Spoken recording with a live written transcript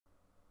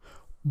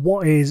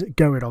What is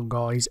going on,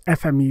 guys?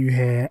 FMU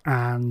here,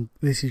 and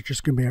this is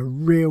just going to be a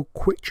real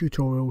quick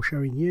tutorial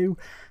showing you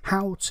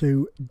how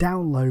to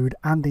download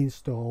and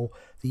install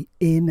the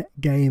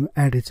in-game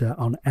editor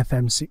on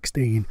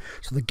FM16.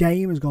 So the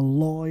game has gone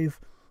live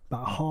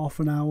about half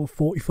an hour,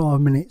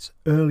 45 minutes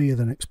earlier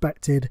than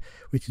expected,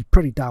 which is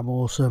pretty damn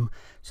awesome.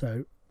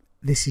 So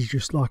this is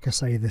just, like I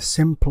say, the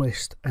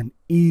simplest and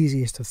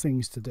easiest of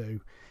things to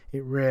do.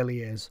 It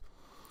really is.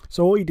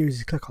 So all you do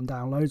is click on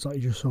downloads like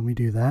you just saw me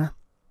do there,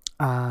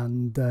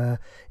 and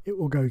it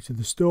will go to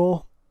the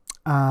store,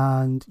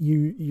 and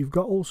you've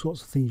got all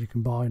sorts of things you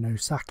can buy. No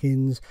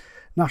sackings,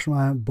 national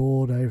anthem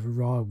board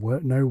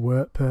override, no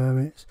work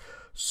permits,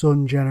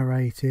 sun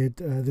generated.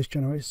 This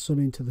generates sun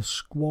into the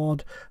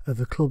squad of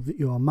the club that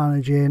you are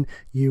managing.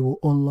 You will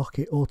unlock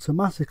it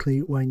automatically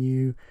when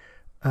you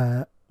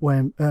by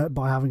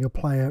having a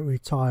player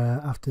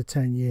retire after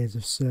 10 years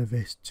of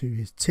service to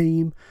his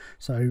team.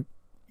 So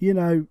you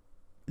know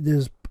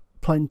there's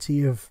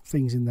plenty of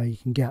things in there you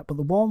can get, but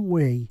the one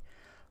we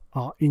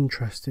are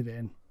interested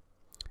in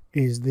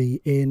is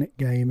the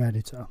in-game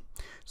editor.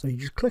 So you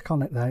just click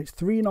on it there. It's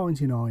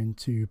 $3.99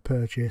 to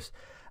purchase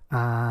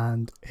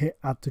and hit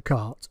add to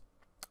cart.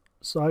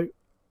 So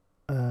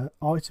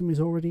item is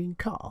already in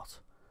cart.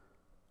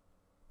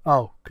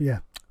 Oh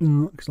yeah,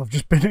 because I've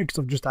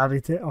just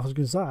added it. I was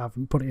going to say I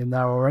haven't put it in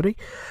there already.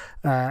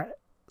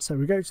 So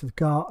we go to the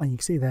cart and you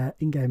can see there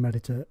in-game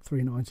editor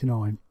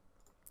 $3.99.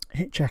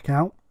 Hit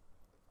checkout,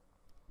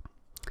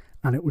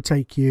 and it will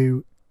take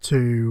you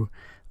to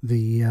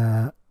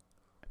the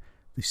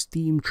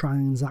Steam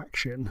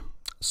transaction.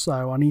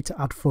 So I need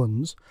to add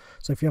funds.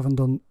 So if you haven't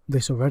done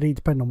this already,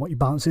 depending on what your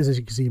balance is, as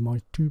you can see,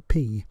 my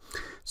 2p.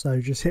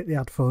 So just hit the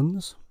add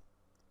funds,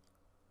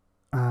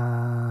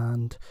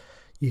 and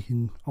you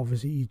can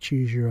obviously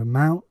choose your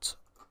amount.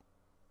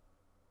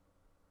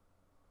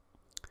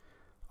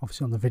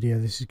 Obviously on the video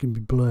this is going to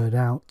be blurred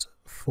out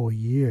for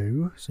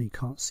you, so you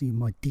can't see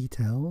my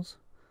details.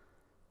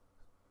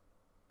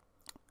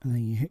 And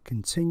then you hit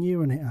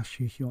continue, and it asks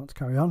you if you want to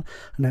carry on,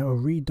 and it will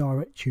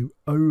redirect you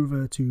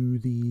over to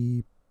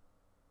the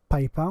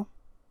PayPal,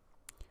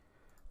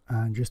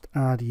 and just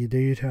add your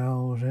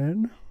details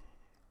in.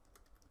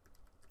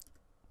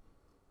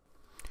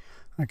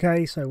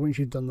 Okay, so once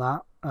you've done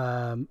that,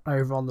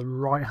 over on the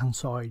right hand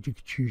side you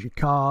can choose your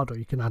card, or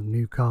you can add a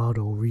new card,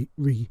 or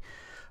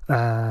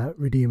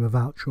redeem a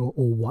voucher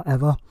or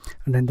whatever.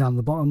 And then down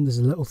the bottom there's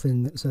a little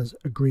thing that says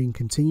agree and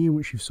continue,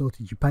 which you've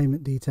sorted your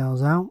payment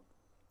details out.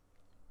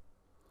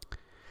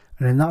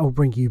 And then that will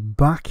bring you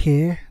back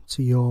here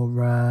to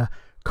your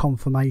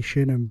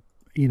confirmation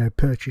and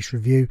purchase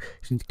review.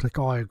 You need to click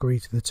I agree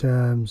to the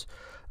terms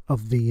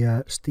of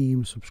the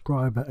Steam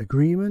subscriber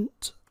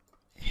agreement.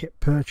 Hit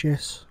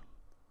purchase.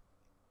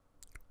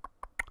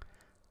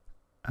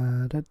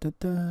 And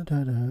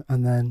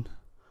then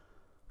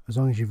as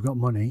long as you've got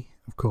money,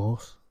 of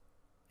course,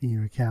 in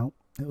your account,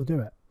 it'll do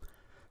it.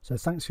 So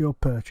thanks for your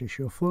purchase.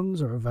 Your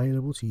funds are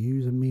available to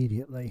use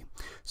immediately.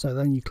 So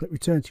then you click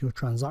return to your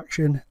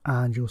transaction,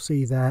 and you'll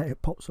see there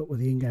it pops up with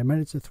the in-game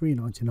editor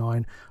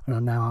 $3.99, and I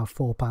now have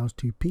 £4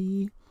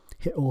 2p.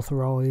 Hit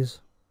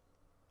authorize,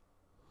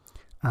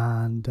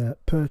 and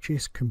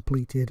purchase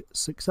completed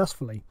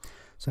successfully.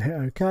 So hit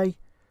OK,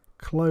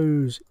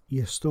 close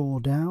your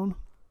store down,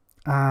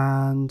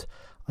 and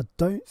I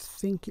don't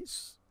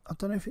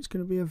know if it's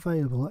going to be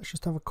available. Let's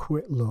just have a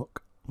quick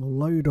look. We'll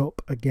load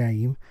up a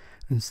game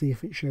and see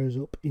if it shows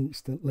up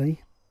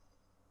instantly.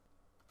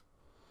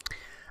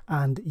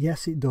 And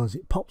yes, it does.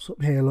 It pops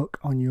up here, look,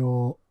 on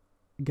your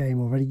game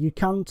already. You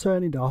can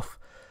turn it off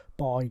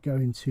by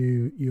going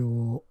to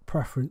your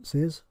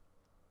preferences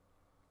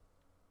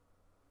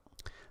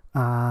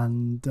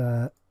and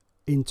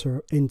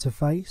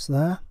interface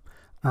there,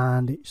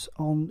 and it's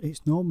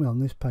normally on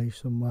this page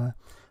somewhere.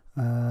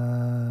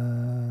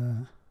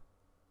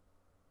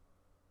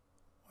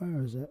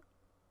 Where is it?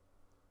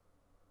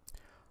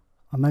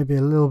 I may be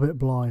a little bit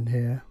blind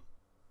here.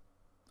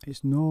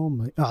 It's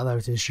normally, oh, there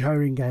it is,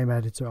 showing game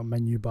editor on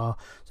menu bar.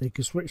 So you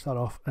can switch that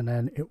off, and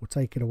then it will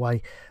take it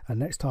away, and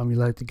next time you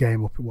load the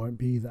game up it won't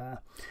be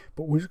there.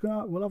 But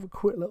we'll have a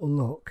quick little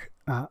look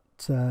at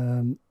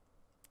a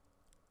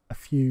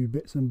few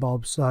bits and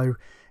bobs. So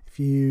if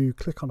you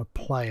click on a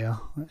player,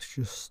 let's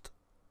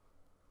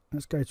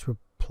go to a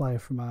player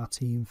from our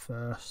team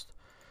first,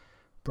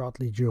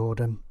 Bradley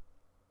Jordan.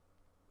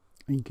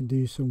 And you can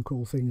do some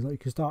cool things, like you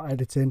can start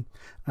editing,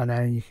 and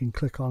then you can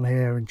click on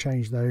here and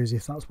change those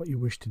if that's what you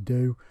wish to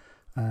do.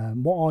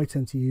 What I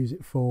tend to use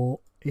it for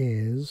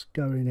is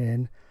going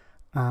in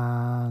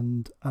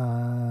and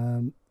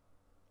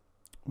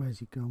where's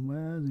he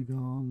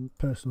gone?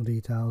 Personal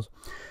details.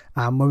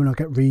 And when I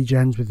get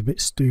regens with a bit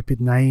stupid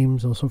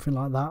names or something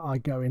like that, I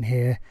go in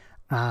here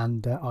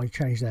and I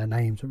change their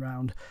names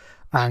around.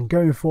 And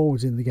going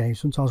forwards in the game,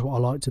 sometimes what I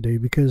like to do,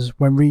 because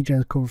when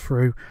regens come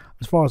through,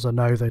 as far as I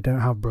know, they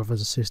don't have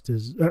brothers or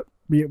sisters.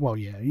 Well,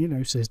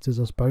 yeah, sisters,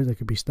 I suppose. They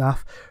could be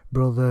staff,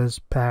 brothers,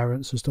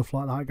 parents and stuff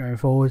like that going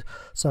forward.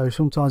 So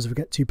sometimes if I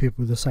get two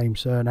people with the same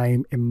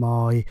surname in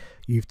my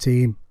youth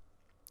team,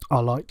 I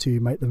like to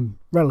make them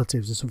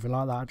relatives or something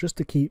like that, just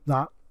to keep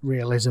that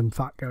realism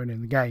fact going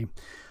in the game.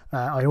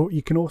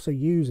 You can also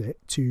use it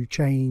to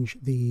change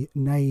the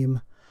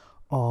name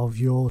of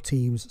your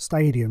team's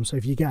stadium. So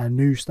if you get a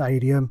new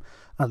stadium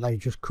and they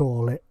just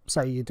call it,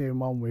 say you're doing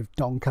one with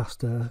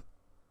Doncaster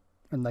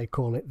and they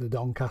call it the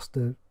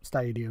Doncaster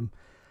Stadium,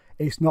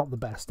 it's not the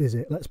best, is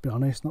it? Let's be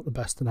honest, not the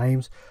best of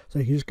names. So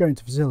you can just go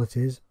into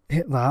facilities,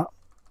 hit that,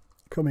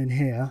 come in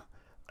here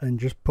and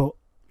just put,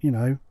 you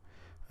know,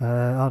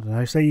 I don't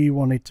know, say you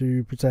wanted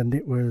to pretend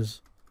it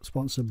was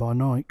sponsored by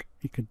Nike,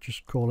 you could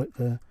just call it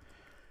the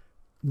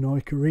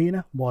Nike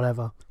Arena,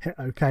 whatever, hit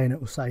OK and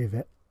it will save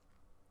it.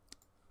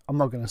 I'm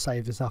not going to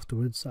save this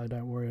afterwards, so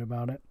don't worry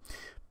about it,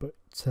 but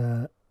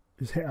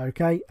just hit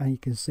OK and you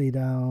can see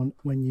down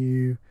when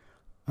you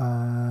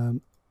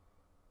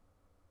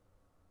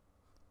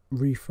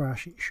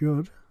refresh, it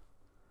should,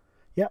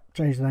 yep,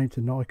 change the name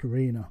to Nike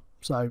Arena.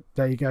 So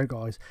there you go,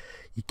 guys.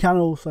 You can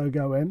also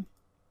go in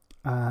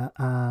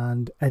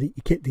and edit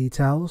your kit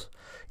details.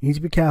 You need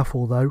to be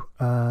careful though,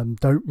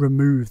 don't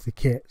remove the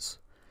kits,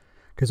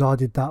 because I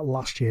did that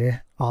last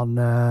year on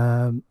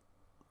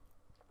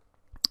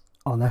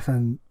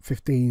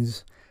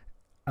FM15's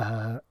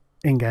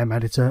in-game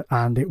editor,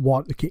 and it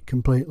wiped the kit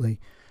completely.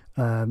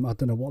 I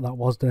don't know what that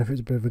was, don't know if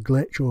it's a bit of a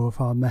glitch or if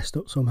I messed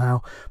up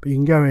somehow, but you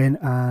can go in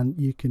and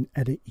you can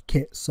edit your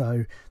kit,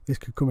 so this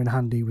could come in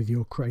handy with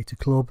your creator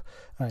club.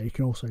 You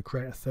can also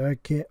create a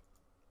third kit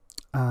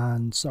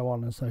and so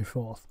on and so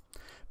forth.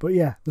 But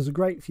yeah, there's a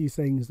great few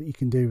things that you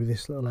can do with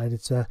this little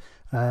editor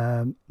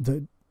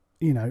that,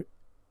 you know,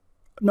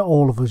 not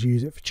all of us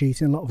use it for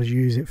cheating, a lot of us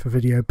use it for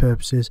video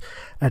purposes,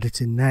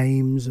 editing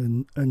names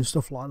and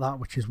stuff like that,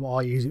 which is what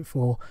I use it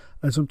for,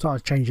 and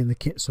sometimes changing the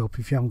kits up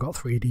if you haven't got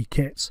 3D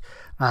kits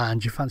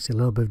and you fancy a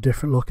little bit of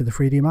different look in the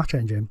 3D match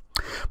engine.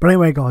 But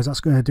anyway guys,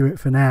 that's going to do it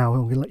for now.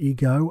 I'm going to let you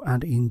go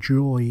and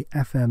enjoy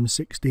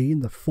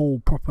FM16, the full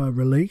proper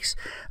release.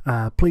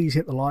 Please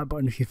hit the like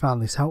button if you found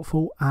this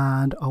helpful,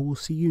 and I will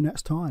see you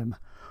next time.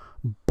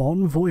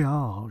 Bon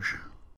voyage.